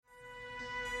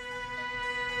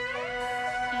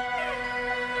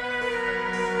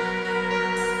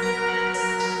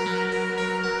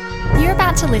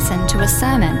about to listen to a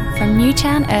sermon from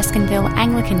Newtown Erskineville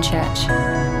Anglican Church.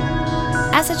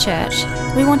 As a church,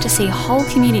 we want to see whole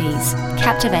communities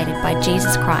captivated by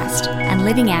Jesus Christ and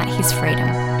living out his freedom.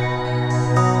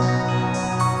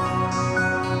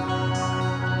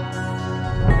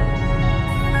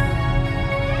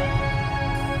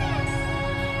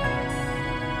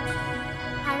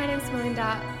 Hi, my name's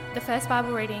Melinda. The first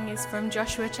Bible reading is from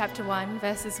Joshua chapter 1,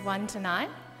 verses 1 to 9,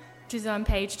 which is on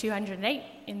page 208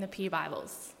 in the Pew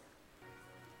Bibles.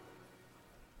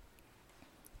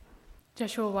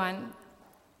 Joshua 1.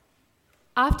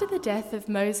 After the death of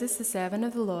Moses, the servant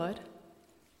of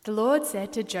the Lord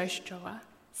said to Joshua,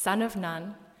 son of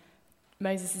Nun,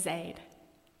 Moses' aide,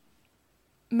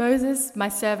 Moses, my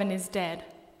servant, is dead.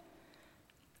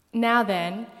 Now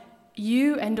then,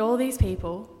 you and all these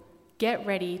people get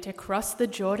ready to cross the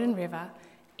Jordan River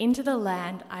into the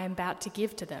land I am about to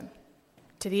give to them,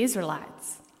 to the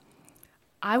Israelites.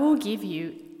 I will give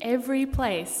you every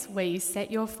place where you set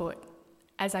your foot,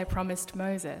 as I promised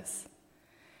Moses.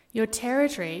 Your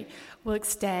territory will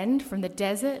extend from the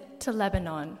desert to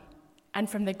Lebanon, and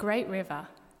from the great river,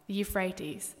 the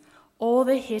Euphrates, all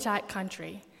the Hittite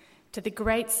country, to the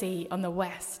great sea on the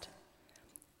west.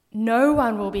 No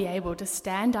one will be able to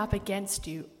stand up against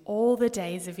you all the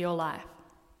days of your life.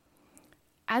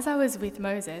 As I was with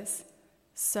Moses,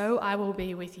 so I will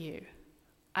be with you.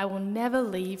 I will never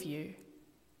leave you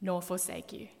nor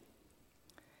forsake you.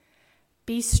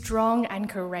 Be strong and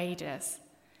courageous,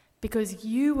 because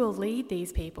you will lead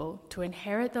these people to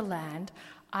inherit the land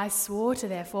I swore to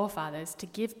their forefathers to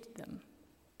give them.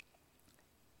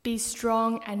 Be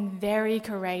strong and very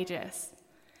courageous.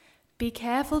 Be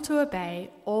careful to obey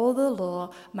all the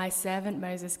law my servant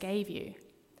Moses gave you.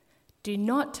 Do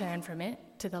not turn from it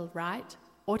to the right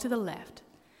or to the left,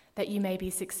 that you may be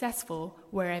successful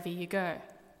wherever you go.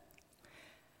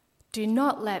 Do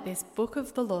not let this book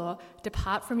of the law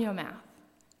depart from your mouth.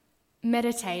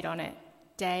 Meditate on it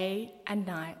day and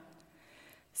night,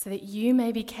 so that you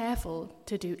may be careful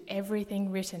to do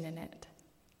everything written in it.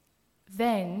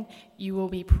 Then you will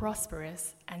be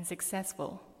prosperous and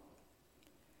successful.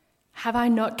 Have I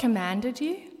not commanded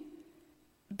you?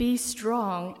 Be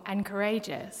strong and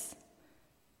courageous.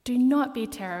 Do not be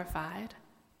terrified.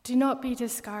 Do not be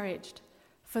discouraged,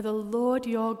 for the Lord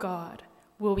your God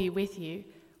will be with you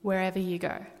wherever you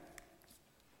go.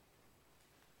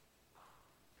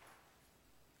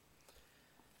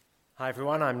 Hi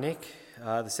everyone, I'm Nick.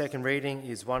 The second reading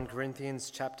is 1 Corinthians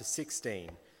chapter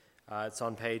 16. It's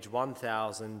on page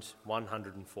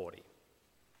 1140.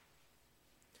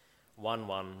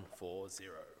 1140.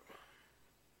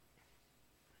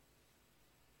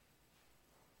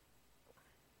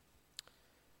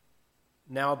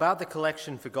 Now about the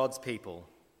collection for God's people.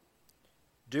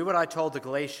 Do what I told the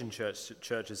Galatian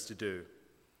churches to do.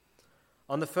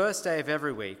 On the first day of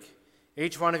every week,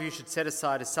 each one of you should set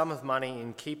aside a sum of money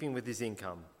in keeping with his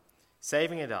income,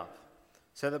 saving it up,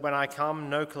 so that when I come,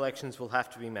 no collections will have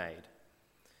to be made.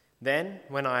 Then,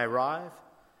 when I arrive,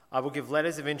 I will give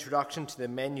letters of introduction to the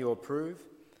men you approve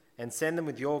and send them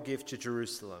with your gift to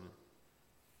Jerusalem.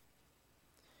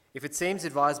 If it seems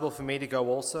advisable for me to go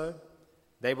also,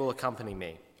 they will accompany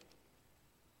me.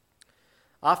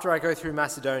 After I go through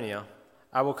Macedonia,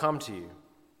 I will come to you,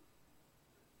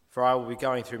 for I will be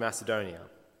going through Macedonia.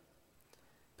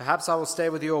 Perhaps I will stay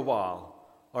with you a while,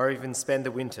 or even spend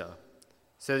the winter,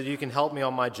 so that you can help me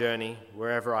on my journey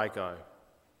wherever I go.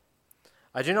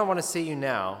 I do not want to see you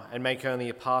now and make only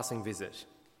a passing visit.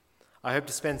 I hope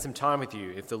to spend some time with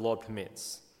you if the Lord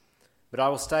permits. But I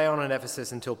will stay on in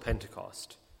Ephesus until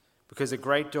Pentecost, because a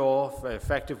great door for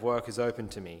effective work is open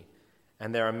to me,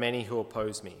 and there are many who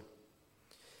oppose me.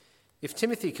 If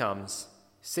Timothy comes,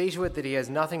 see to it that he has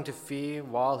nothing to fear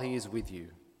while he is with you.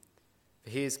 For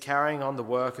he is carrying on the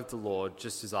work of the Lord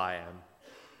just as I am.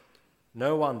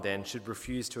 No one then should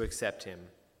refuse to accept him.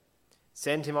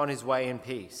 Send him on his way in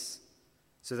peace,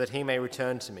 so that he may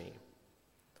return to me.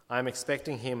 I am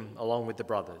expecting him along with the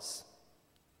brothers.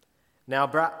 Now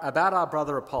about our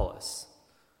brother Apollos,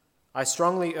 I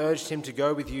strongly urged him to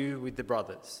go to you with the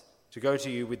brothers.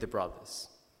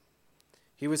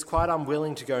 He was quite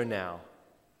unwilling to go now,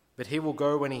 but he will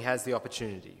go when he has the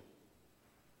opportunity.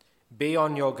 Be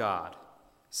on your guard.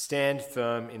 Stand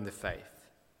firm in the faith.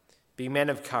 Be men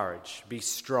of courage. Be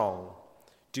strong.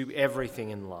 Do everything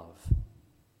in love.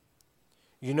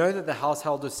 You know that the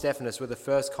household of Stephanas were the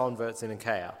first converts in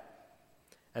Achaia,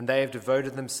 and they have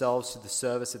devoted themselves to the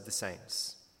service of the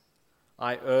saints.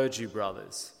 I urge you,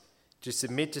 brothers, to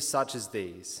submit to such as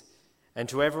these, and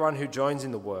to everyone who joins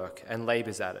in the work and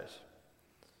labours at it.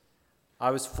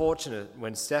 I was fortunate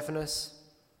when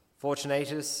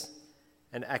Fortunatus,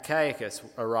 and Achaicus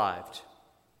arrived,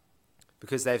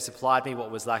 because they have supplied me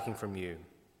what was lacking from you.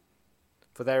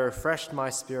 For they refreshed my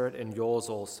spirit and yours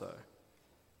also.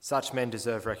 Such men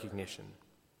deserve recognition.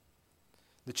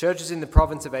 The churches in the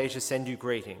province of Asia send you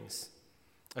greetings.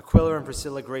 Aquila and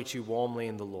Priscilla greet you warmly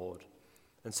in the Lord,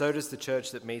 and so does the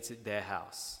church that meets at their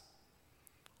house.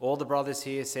 All the brothers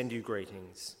here send you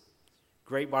greetings.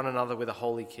 Greet one another with a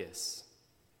holy kiss.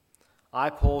 I,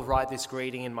 Paul, write this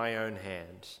greeting in my own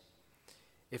hand.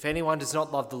 If anyone does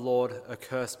not love the Lord, a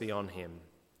curse be on him.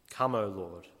 Come, O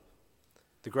Lord.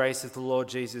 The grace of the Lord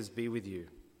Jesus be with you.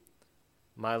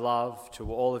 My love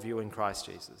to all of you in Christ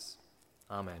Jesus.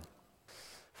 Amen.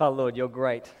 Father, Lord, you're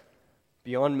great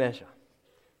beyond measure,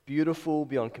 beautiful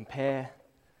beyond compare.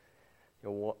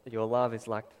 Your love is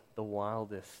like the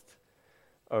wildest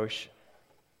ocean.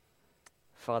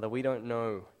 Father, we don't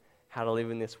know how to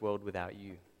live in this world without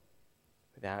you,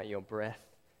 without your breath,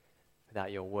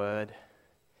 without your word.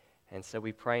 And so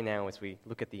we pray now as we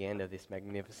look at the end of this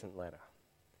magnificent letter,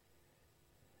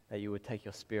 that you would take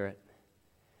your Spirit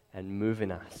and move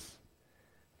in us,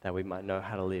 that we might know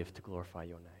how to live to glorify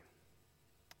your name.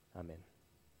 Amen.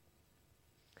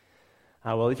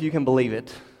 Well, if you can believe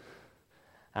it,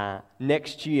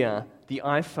 next year the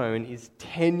iPhone is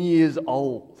 10 years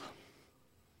old.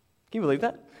 Can you believe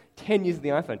that? 10 years of the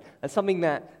iPhone. That's something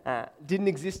that didn't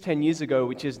exist 10 years ago,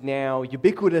 which is now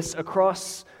ubiquitous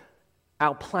across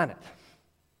our planet.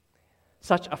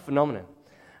 Such a phenomenon.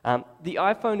 The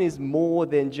iPhone is more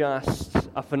than just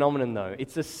a phenomenon, though.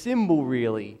 It's a symbol,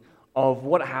 really, of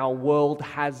what our world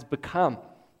has become.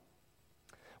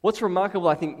 What's remarkable,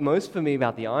 I think, most for me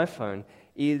about the iPhone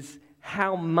is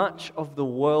how much of the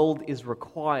world is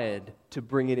required to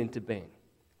bring it into being.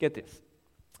 Get this.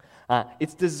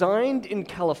 It's designed in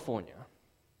California,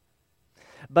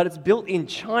 but it's built in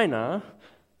China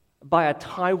by a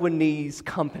Taiwanese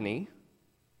company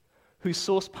who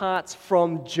source parts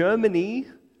from Germany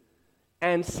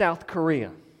and South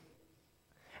Korea.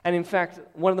 And in fact,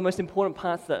 one of the most important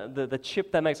parts, the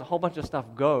chip that makes a whole bunch of stuff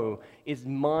go, is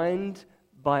mined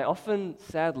by often,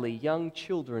 sadly, young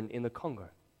children in the Congo.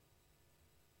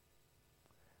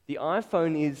 The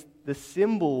iPhone is the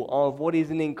symbol of what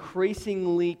is an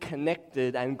increasingly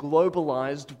connected and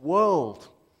globalized world,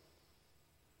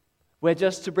 where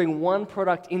just to bring one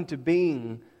product into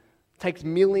being takes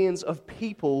millions of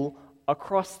people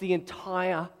across the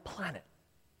entire planet,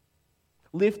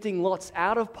 lifting lots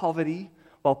out of poverty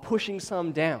while pushing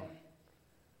some down,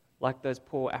 like those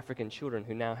poor African children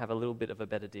who now have a little bit of a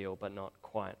better deal, but not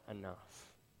quite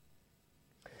enough.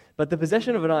 But the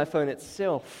possession of an iPhone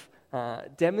itself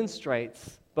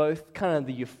demonstrates both kind of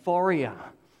the euphoria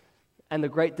and the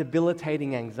great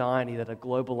debilitating anxiety that a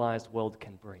globalized world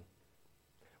can bring.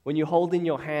 When you hold in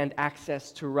your hand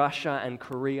access to Russia and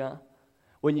Korea,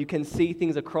 when you can see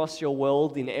things across your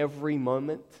world in every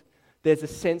moment, there's a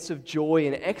sense of joy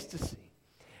and ecstasy.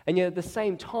 And yet at the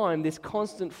same time, this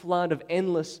constant flood of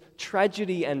endless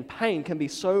tragedy and pain can be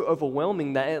so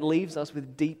overwhelming that it leaves us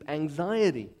with deep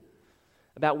anxiety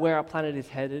about where our planet is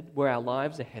headed, where our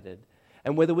lives are headed,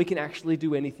 and whether we can actually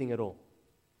do anything at all.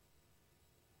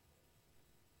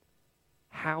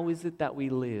 How is it that we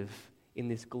live in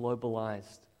this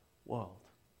globalized world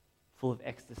full of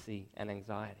ecstasy and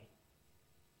anxiety?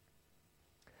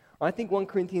 I think 1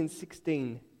 Corinthians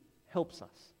 16 helps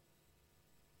us.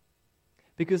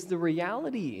 Because the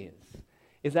reality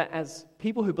is that as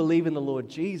people who believe in the Lord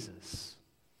Jesus,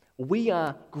 we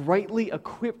are greatly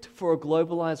equipped for a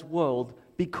globalized world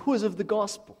because of the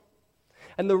gospel.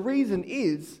 And the reason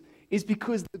is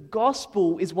because the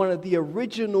gospel is one of the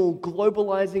original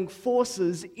globalizing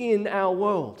forces in our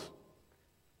world.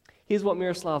 Here's what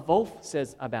Miroslav Volf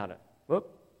says about it.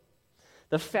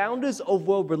 The founders of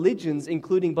world religions,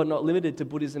 including but not limited to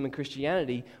Buddhism and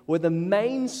Christianity, were the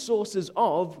main sources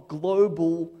of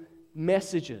global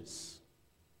messages.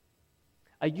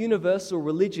 A universal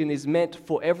religion is meant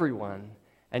for everyone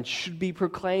and should be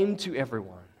proclaimed to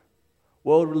everyone.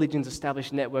 World religions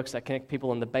establish networks that connect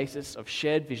people on the basis of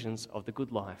shared visions of the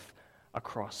good life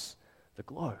across the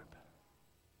globe.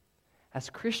 As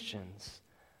Christians,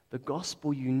 the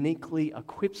gospel uniquely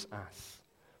equips us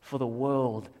for the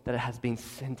world that it has been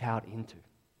sent out into.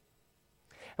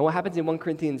 And what happens in 1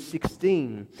 Corinthians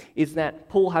 16 is that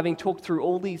Paul, having talked through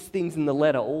all these things in the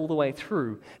letter all the way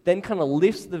through, then kind of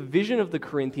lifts the vision of the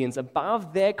Corinthians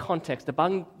above their context,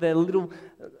 above their little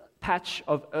patch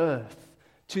of earth,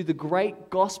 to the great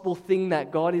gospel thing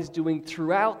that God is doing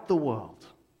throughout the world.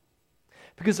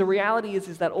 Because the reality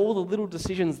is that all the little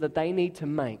decisions that they need to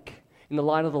make in the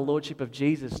light of the lordship of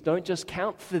Jesus don't just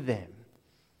count for them,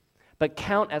 but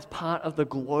count as part of the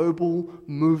global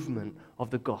movement of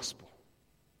the gospel.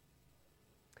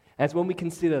 And it's when we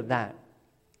consider that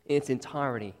in its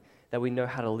entirety that we know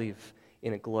how to live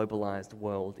in a globalized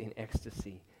world in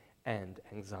ecstasy and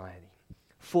anxiety.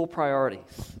 4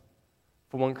 priorities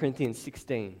for 1 Corinthians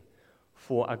 16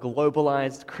 for a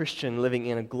globalized Christian living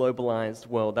in a globalized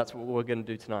world. That's what we're going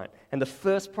to do tonight. And the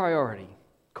first priority,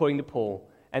 according to Paul,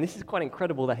 and this is quite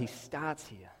incredible that he starts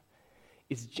here,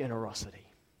 is generosity.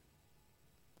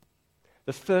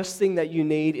 The first thing that you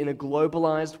need in a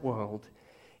globalized world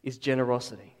is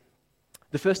generosity.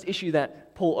 The first issue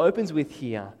that Paul opens with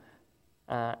here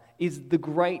is the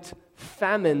great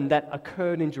famine that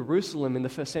occurred in Jerusalem in the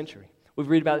first century. We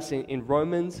read about this in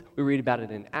Romans, we read about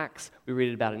it in Acts, we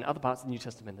read about it in other parts of the New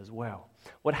Testament as well.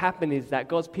 What happened is that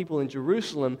God's people in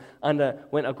Jerusalem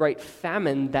underwent a great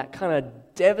famine that kind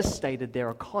of devastated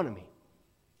their economy.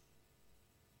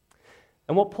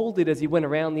 And what Paul did as he went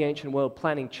around the ancient world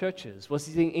planting churches was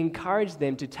he encouraged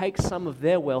them to take some of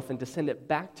their wealth and to send it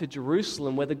back to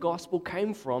Jerusalem where the gospel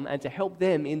came from and to help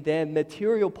them in their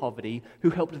material poverty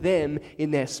who helped them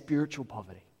in their spiritual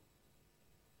poverty.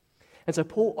 And so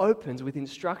Paul opens with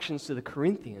instructions to the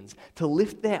Corinthians to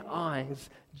lift their eyes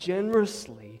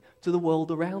generously to the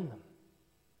world around them.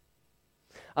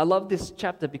 I love this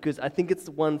chapter because I think it's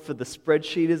the one for the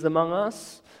spreadsheeters among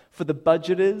us, for the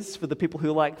budgeters, for the people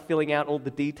who like filling out all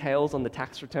the details on the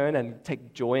tax return and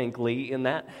take joy and glee in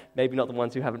that. Maybe not the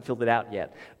ones who haven't filled it out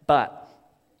yet. But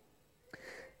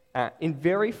in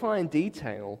very fine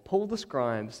detail, Paul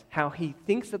describes how he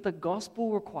thinks that the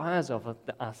gospel requires of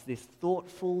us this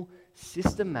thoughtful,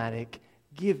 systematic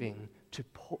giving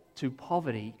to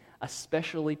poverty,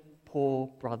 especially poor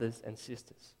brothers and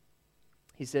sisters.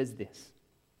 He says this.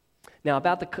 Now,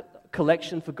 about the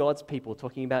collection for God's people,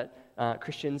 talking about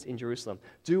Christians in Jerusalem,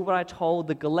 do what I told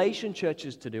the Galatian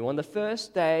churches to do. On the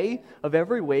first day of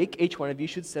every week, each one of you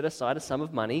should set aside a sum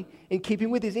of money in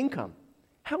keeping with his income.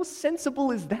 How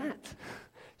sensible is that?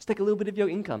 Just take a little bit of your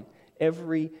income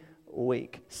every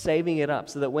week, saving it up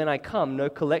so that when I come, no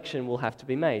collection will have to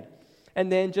be made. And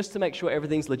then just to make sure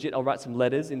everything's legit, I'll write some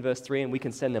letters in verse 3 and we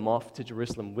can send them off to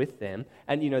Jerusalem with them.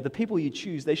 And the people you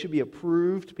choose, they should be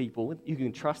approved people you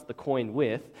can trust the coin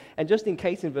with. And just in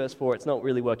case in verse 4 it's not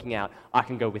really working out, I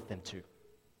can go with them too.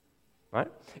 Right?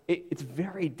 It's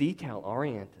very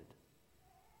detail-oriented.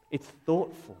 It's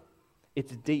thoughtful.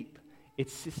 It's deep.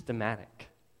 It's systematic.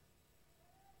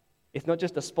 It's not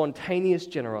just a spontaneous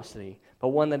generosity, but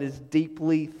one that is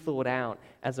deeply thought out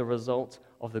as a result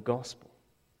of the gospel.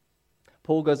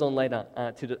 Paul goes on later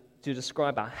to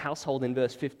describe a household in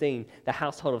verse 15, the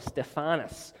household of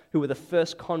Stephanas, who were the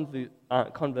first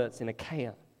converts in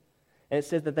Achaia. And it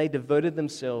says that they devoted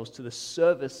themselves to the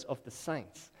service of the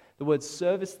saints. The word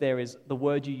service there is the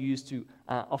word you use to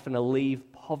often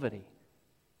alleviate poverty.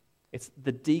 It's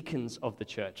the deacons of the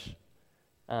church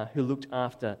who looked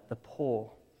after the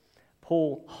poor.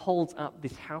 Paul holds up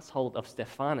this household of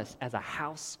Stephanas as a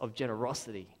house of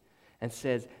generosity and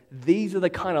says, these are the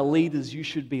kind of leaders you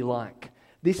should be like.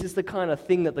 This is the kind of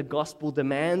thing that the gospel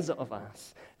demands of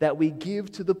us, that we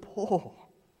give to the poor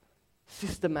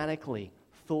systematically,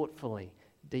 thoughtfully,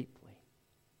 deeply.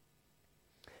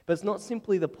 But it's not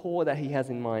simply the poor that he has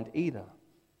in mind either.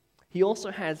 He also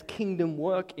has kingdom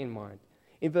work in mind.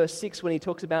 In verse 6, when he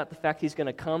talks about the fact he's going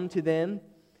to come to them,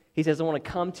 he says, I want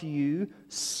to come to you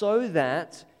so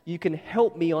that you can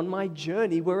help me on my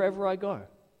journey wherever I go.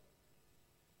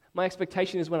 My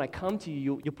expectation is when I come to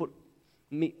you, you'll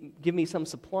give me some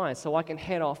supplies so I can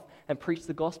head off and preach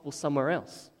the gospel somewhere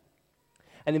else.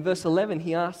 And in verse 11,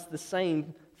 he asks the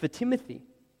same for Timothy.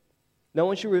 No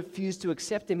one should refuse to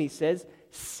accept him, he says.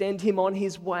 Send him on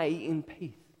his way in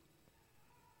peace.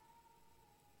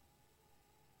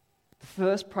 The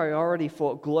first priority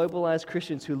for globalized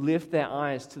Christians who lift their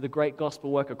eyes to the great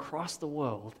gospel work across the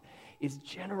world is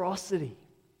generosity.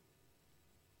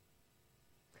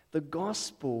 The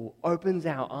gospel opens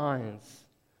our eyes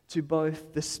to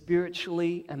both the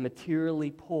spiritually and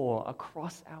materially poor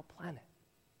across our planet.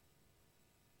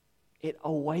 It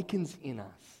awakens in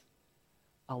us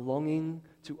a longing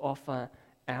to offer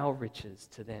our riches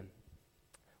to them.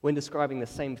 When describing the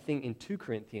same thing in 2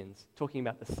 Corinthians, talking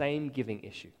about the same giving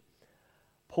issue,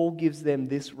 Paul gives them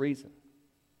this reason.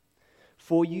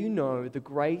 For you know the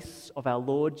grace of our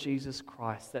Lord Jesus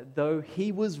Christ, that though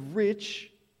he was rich,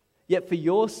 yet for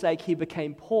your sake he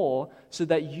became poor, so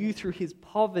that you through his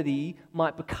poverty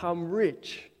might become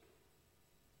rich.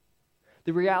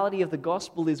 The reality of the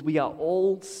gospel is we are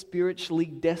all spiritually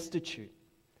destitute.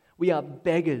 We are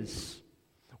beggars.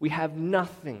 We have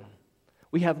nothing.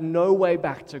 We have no way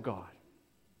back to God.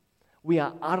 We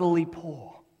are utterly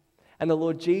poor. And the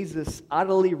Lord Jesus,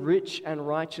 utterly rich and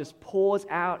righteous, pours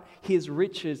out his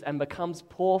riches and becomes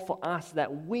poor for us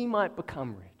that we might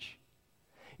become rich.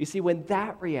 You see, when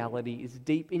that reality is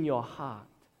deep in your heart,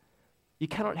 you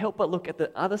cannot help but look at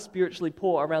the other spiritually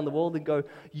poor around the world and go,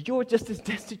 you're just as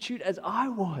destitute as I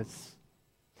was.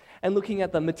 And looking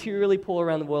at the materially poor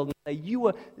around the world and say, you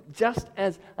were just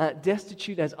as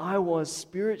destitute as I was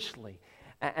spiritually.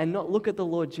 And not look at the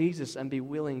Lord Jesus and be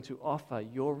willing to offer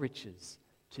your riches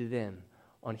to them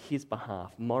on his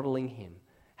behalf, modeling him,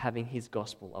 having his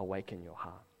gospel awaken your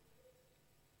heart.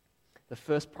 The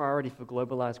first priority for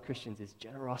globalized Christians is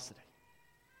generosity.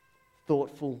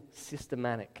 Thoughtful,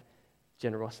 systematic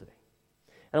generosity.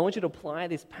 And I want you to apply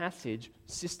this passage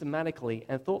systematically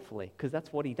and thoughtfully, because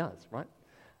that's what he does, right?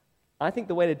 I think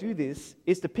the way to do this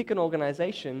is to pick an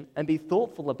organization and be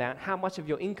thoughtful about how much of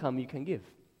your income you can give.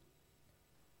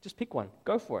 Just pick one.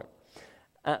 Go for it.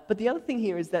 But the other thing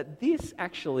here is that this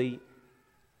actually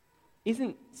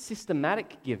isn't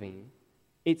systematic giving.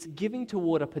 It's giving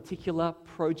toward a particular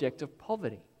project of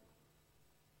poverty.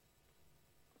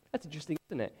 That's interesting,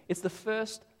 isn't it? It's the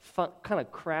first kind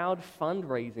of crowd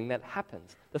fundraising that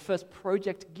happens. The first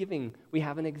project giving we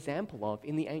have an example of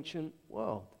in the ancient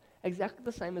world. Exactly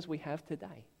the same as we have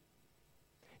today.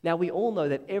 Now, we all know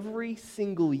that every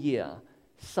single year,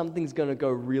 something's going to go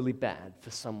really bad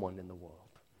for someone in the world.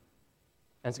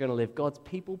 And it's going to leave God's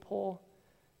people poor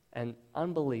and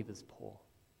unbelievers poor.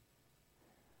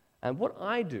 And what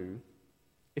I do,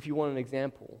 if you want an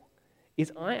example,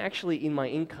 is I actually, in my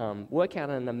income, work out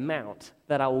an amount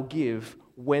that I will give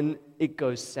when it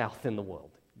goes south in the world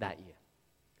that year.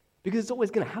 Because it's always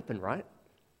going to happen, right?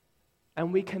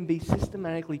 And we can be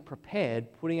systematically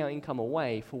prepared, putting our income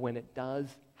away for when it does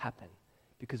happen.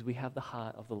 Because we have the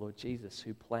heart of the Lord Jesus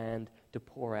who planned to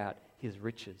pour out his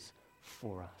riches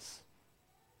for us.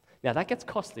 Now that gets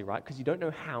costly, right? Because you don't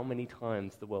know how many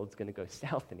times the world's going to go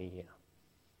south in a year.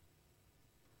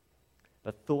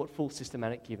 But thoughtful,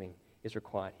 systematic giving is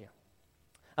required here.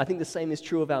 I think the same is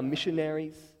true of our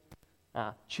missionaries,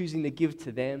 choosing to give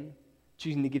to them,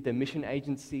 choosing to give to mission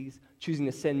agencies, choosing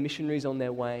to send missionaries on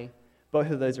their way. Both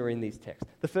of those are in these texts.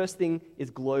 The first thing is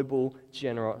global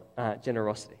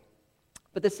generosity.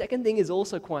 But the second thing is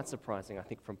also quite surprising, I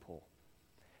think, from Paul.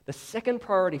 The second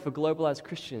priority for globalized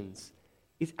Christians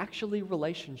is actually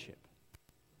relationship.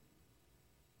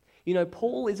 You know,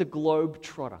 Paul is a globe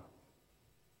trotter.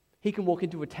 He can walk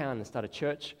into a town and start a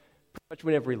church pretty much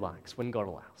whenever he likes, when God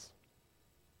allows.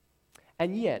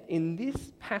 And yet, in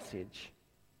this passage,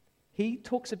 he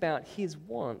talks about his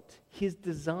want, his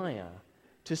desire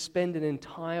to spend an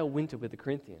entire winter with the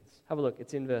Corinthians. Have a look,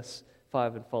 it's in verse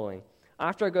 5 and following.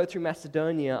 After I go through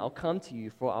Macedonia, I'll come to you,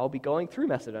 for I'll be going through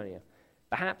Macedonia.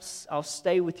 Perhaps I'll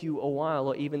stay with you a while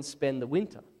or even spend the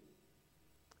winter.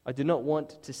 I do not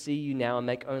want to see you now and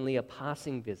make only a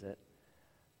passing visit.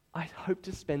 I hope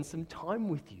to spend some time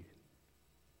with you.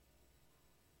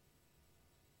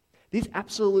 This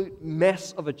absolute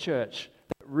mess of a church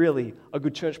that really a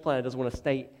good church planner doesn't want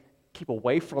to keep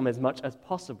away from as much as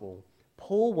possible,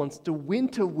 Paul wants to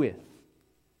winter with.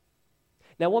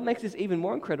 Now, what makes this even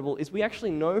more incredible is we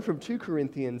actually know from 2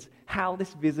 Corinthians how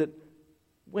this visit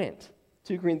went.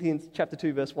 2 Corinthians chapter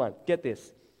 2, verse 1. Get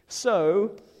this.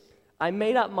 So, I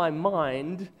made up my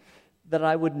mind that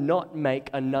I would not make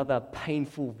another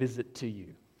painful visit to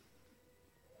you.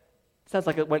 Sounds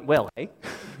like it went well, eh?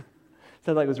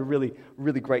 Sounds like it was a really,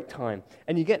 really great time.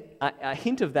 And you get a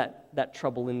hint of that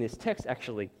trouble in this text,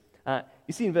 actually. You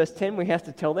see in verse 10 where he has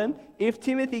to tell them, if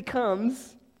Timothy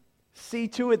comes, see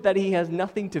to it that he has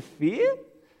nothing to fear.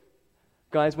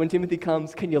 Guys, when Timothy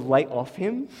comes, can you lay off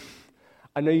him?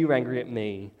 I know you're angry at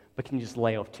me, but can you just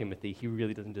lay off Timothy? He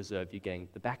really doesn't deserve you getting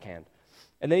the backhand.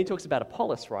 And then he talks about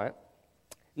Apollos, right?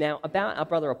 Now, about our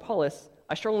brother Apollos,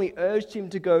 I strongly urged him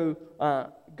to go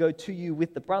to you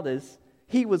with the brothers.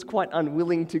 He was quite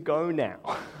unwilling to go now.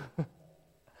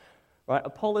 Right?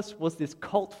 Apollos was this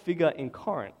cult figure in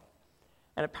Corinth.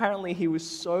 And apparently he was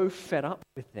so fed up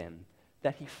with them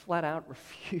that he flat out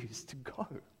refused to go.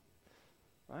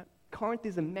 Right? Corinth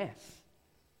is a mess.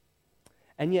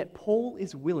 And yet Paul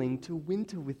is willing to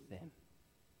winter with them,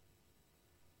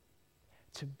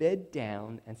 to bed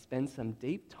down and spend some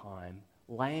deep time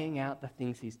laying out the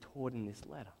things he's taught in this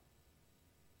letter.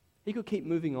 He could keep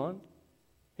moving on.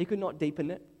 He could not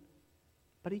deepen it.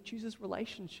 But he chooses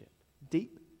relationship,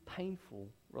 deep, painful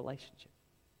relationship.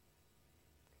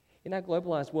 In our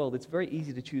globalized world, it's very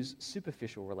easy to choose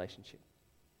superficial relationship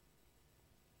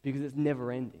because it's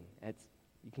never ending.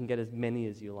 You can get as many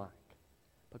as you like.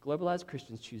 But globalized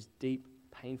Christians choose deep,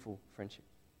 painful friendship.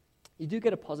 You do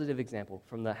get a positive example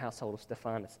from the household of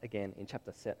Stephanus again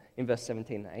in verse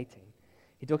 17 and 18.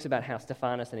 He talks about how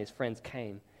Stephanus and his friends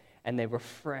came and they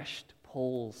refreshed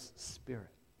Paul's spirit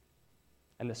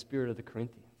and the spirit of the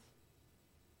Corinthians.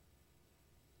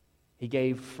 He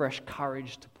gave fresh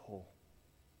courage to Paul.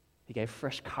 He gave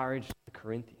fresh courage to the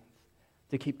Corinthians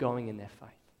to keep going in their faith.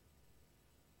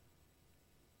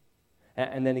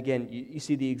 And then again, you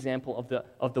see the example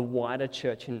of the wider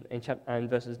church in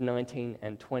verses 19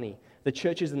 and 20. The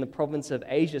churches in the province of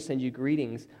Asia send you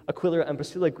greetings. Aquila and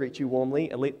Priscilla greet you warmly.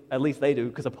 At least they do,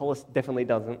 because Apollos definitely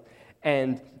doesn't.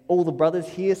 And all the brothers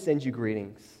here send you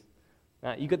greetings.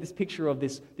 Now, you got this picture of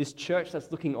this church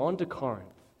that's looking on to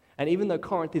Corinth. And even though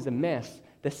Corinth is a mess,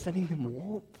 they're sending them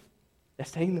warmth. They're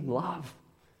sending them love.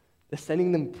 They're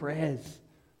sending them prayers.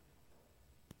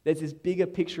 There's this bigger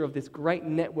picture of this great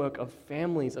network of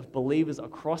families, of believers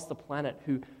across the planet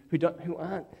who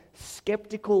aren't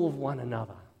skeptical of one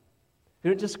another. Who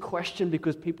don't just question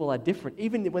because people are different.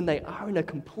 Even when they are in a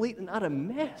complete and utter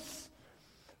mess,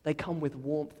 they come with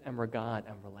warmth and regard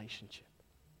and relationship.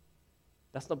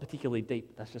 That's not particularly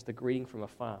deep. That's just a greeting from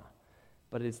afar.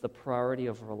 But it's the priority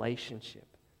of relationship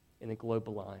in a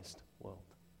globalized world.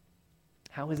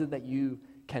 How is it that you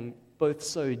can both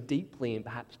so deeply and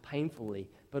perhaps painfully,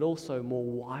 but also more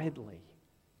widely,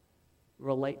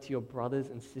 relate to your brothers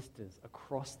and sisters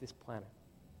across this planet?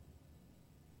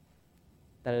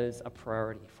 That is a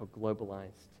priority for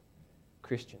globalized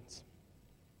Christians.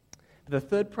 The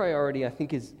third priority, I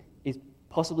think, is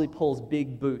possibly Paul's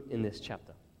big boot in this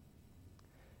chapter.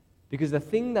 Because the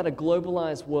thing that a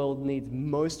globalized world needs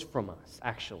most from us,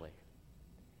 actually,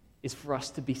 is for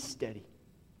us to be steady.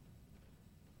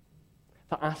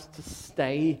 For us to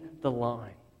stay the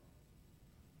line.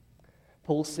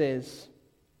 Paul says,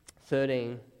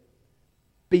 13,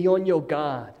 be on your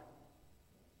guard.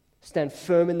 Stand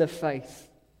firm in the faith.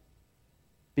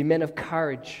 Be men of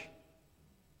courage.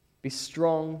 Be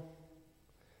strong.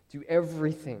 Do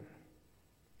everything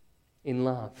in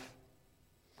love.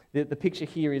 The picture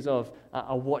here is of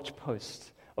a watch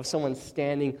post, of someone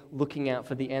standing, looking out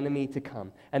for the enemy to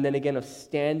come. And then again of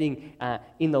standing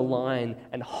in the line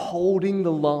and holding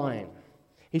the line.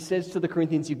 He says to the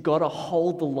Corinthians, you've got to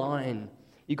hold the line.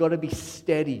 You've got to be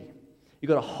steady. You've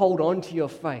got to hold on to your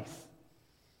faith.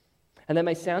 And that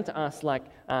may sound to us like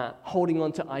holding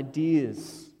on to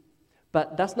ideas.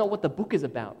 But that's not what the book is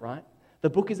about, right? The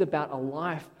book is about a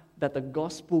life that the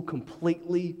gospel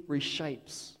completely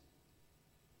reshapes.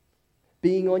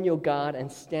 Being on your guard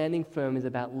and standing firm is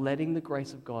about letting the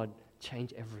grace of God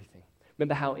change everything.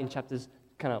 Remember how in chapters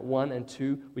 1 and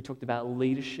 2 we talked about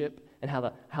leadership and how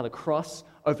the cross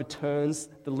overturns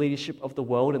the leadership of the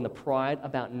world and the pride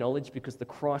about knowledge, because the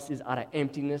cross is utter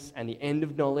emptiness and the end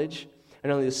of knowledge.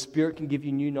 And only the Spirit can give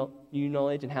you new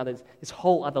knowledge, and how there's this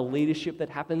whole other leadership that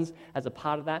happens as a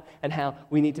part of that, and how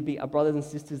we need to be our brothers and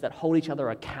sisters that hold each other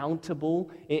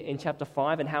accountable in chapter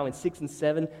 5, and how in 6 and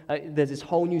 7 there's this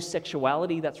whole new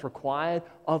sexuality that's required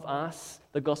of us.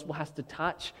 The gospel has to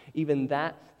touch even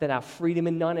that our freedom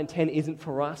in 9 and 10 isn't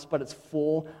for us, but it's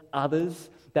for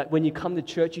others. That when you come to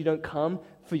church, you don't come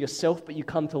for yourself, but you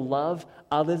come to love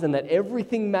others, and that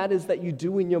everything matters that you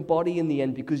do in your body in the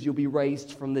end, because you'll be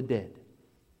raised from the dead.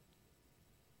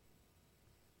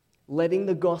 Letting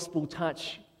the gospel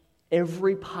touch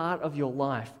every part of your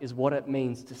life is what it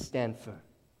means to stand firm.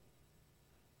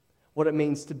 What it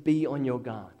means to be on your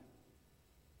guard.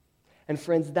 And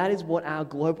friends, that is what our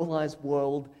globalized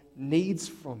world needs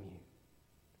from you.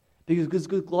 Because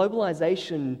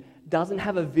globalization doesn't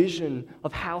have a vision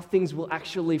of how things will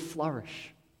actually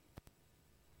flourish.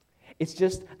 It's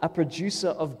just a producer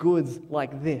of goods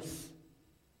like this,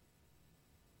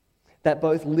 that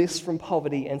both lifts from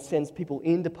poverty and sends people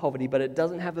into poverty, but it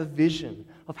doesn't have a vision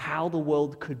of how the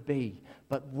world could be.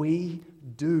 But we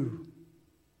do.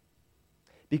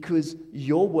 Because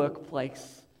your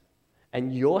workplace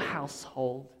and your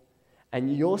household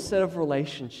and your set of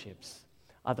relationships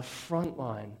are the front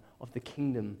line of the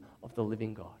kingdom of the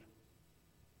living God.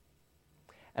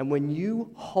 And when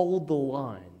you hold the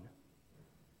line,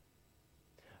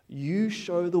 you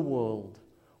show the world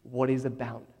what is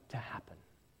about to happen.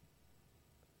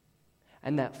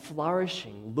 And that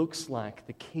flourishing looks like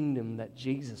the kingdom that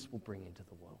Jesus will bring into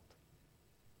the world.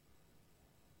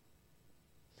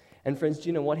 And friends, do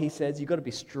you know what he says? You've got to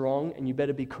be strong and you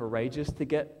better be courageous to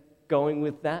get going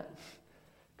with that,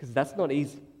 because that's not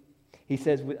easy. He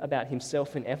says about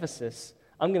himself in Ephesus,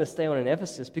 I'm going to stay on in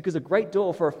Ephesus because a great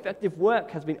door for effective work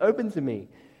has been opened to me,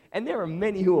 and there are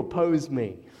many who oppose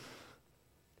me.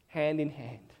 Hand in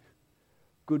hand,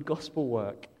 good gospel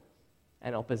work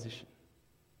and opposition.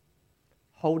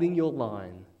 Holding your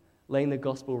line letting the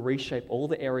gospel reshape all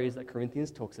the areas that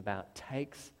Corinthians talks about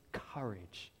takes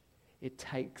courage. It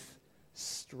takes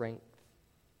strength.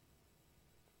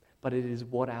 But it is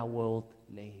what our world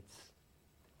needs.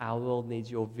 Our world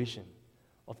needs your vision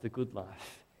of the good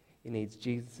life. It needs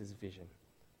Jesus' vision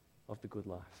of the good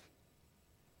life.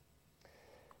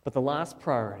 But the last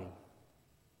priority,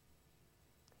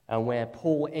 and where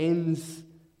Paul ends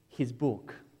his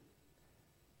book,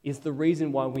 is the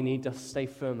reason why we need to stay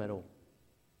firm at all.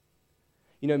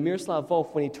 You know, Miroslav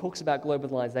Volf, when he talks about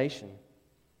globalization,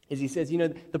 is he says,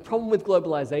 the problem with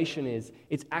globalization is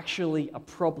it's actually a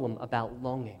problem about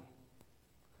longing.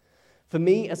 For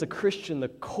me, as a Christian, the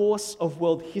course of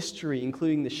world history,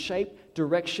 including the shape,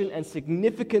 direction, and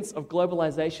significance of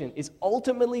globalization, is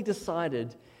ultimately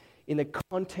decided in the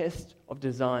contest of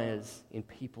desires in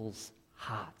people's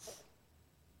hearts.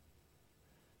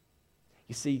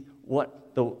 You see,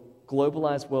 what the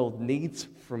globalized world needs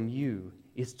from you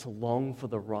is to long for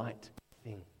the right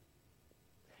thing.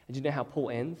 And do you know how Paul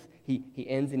ends? He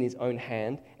ends in his own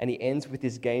hand, and he ends with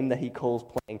this game that he calls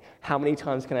playing. How many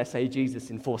times can I say Jesus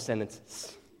in 4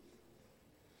 sentences?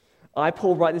 I,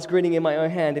 Paul, write this greeting in my own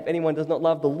hand. If anyone does not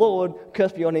love the Lord,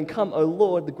 curse be on him. Come, O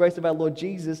Lord, the grace of our Lord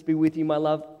Jesus be with you, my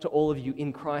love to all of you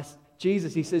in Christ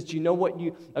Jesus. He says, do you know what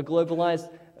a globalized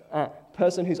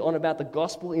person who's on about the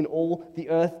gospel in all the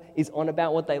earth is on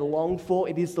about what they long for?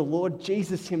 It is the Lord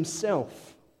Jesus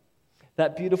himself.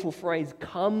 That beautiful phrase,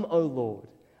 come, O Lord.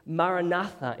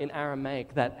 Maranatha in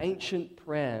Aramaic, that ancient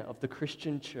prayer of the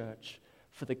Christian church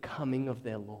for the coming of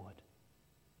their Lord.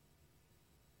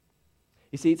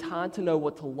 You see, it's hard to know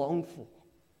what to long for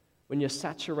when you're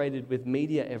saturated with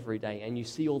media every day and you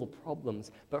see all the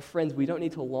problems. But friends, we don't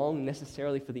need to long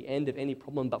necessarily for the end of any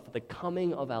problem, but for the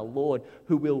coming of our Lord,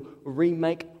 who will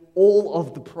remake all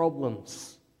of the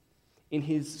problems in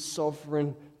his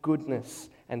sovereign goodness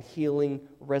and healing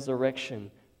resurrection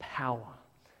power.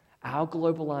 Our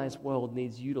globalized world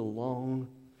needs you to long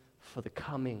for the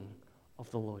coming of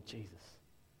the Lord Jesus.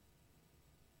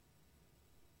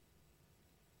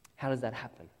 How does that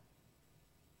happen?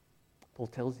 Paul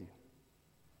tells you.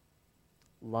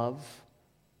 Love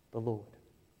the Lord.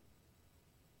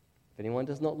 If anyone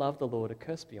does not love the Lord, a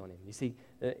curse be on him. You see,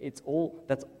 that's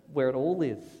where it all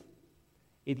is.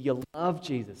 If you love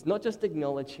Jesus, not just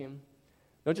acknowledge him,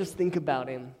 not just think about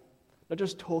him, not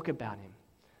just talk about him,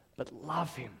 but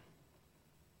love him.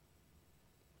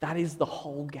 That is the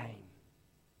whole game.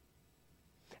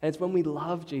 And it's when we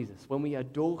love Jesus, when we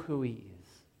adore who he is,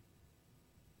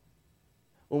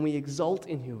 when we exalt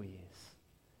in who he is,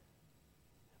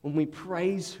 when we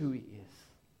praise who he is,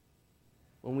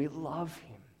 when we love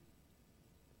him,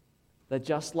 that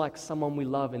just like someone we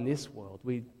love in this world,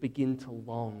 we begin to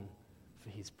long for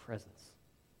his presence,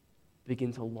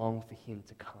 begin to long for him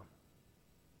to come.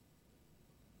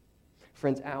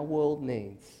 Friends, our world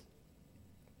needs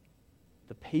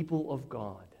the people of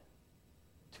God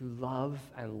to love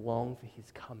and long for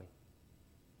his coming.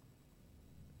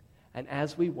 And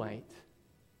as we wait,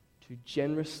 to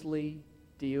generously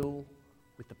deal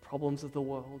with the problems of the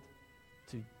world,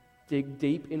 to dig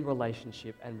deep in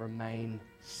relationship and remain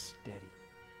steady.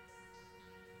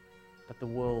 That the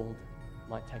world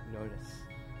might take notice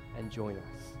and join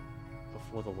us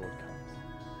before the Lord comes.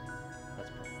 Let's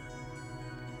pray.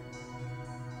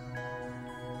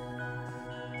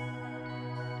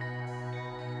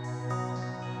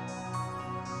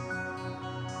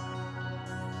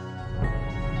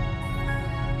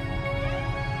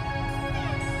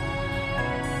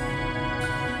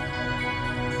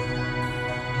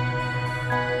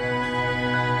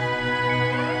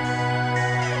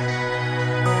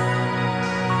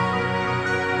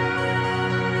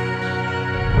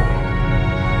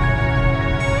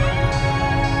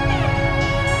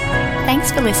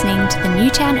 Thanks for listening to the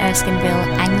Newtown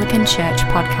Erskineville Anglican Church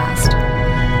podcast.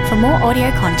 For more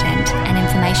audio content and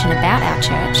information about our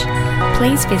church,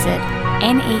 please visit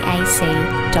neac.com.au.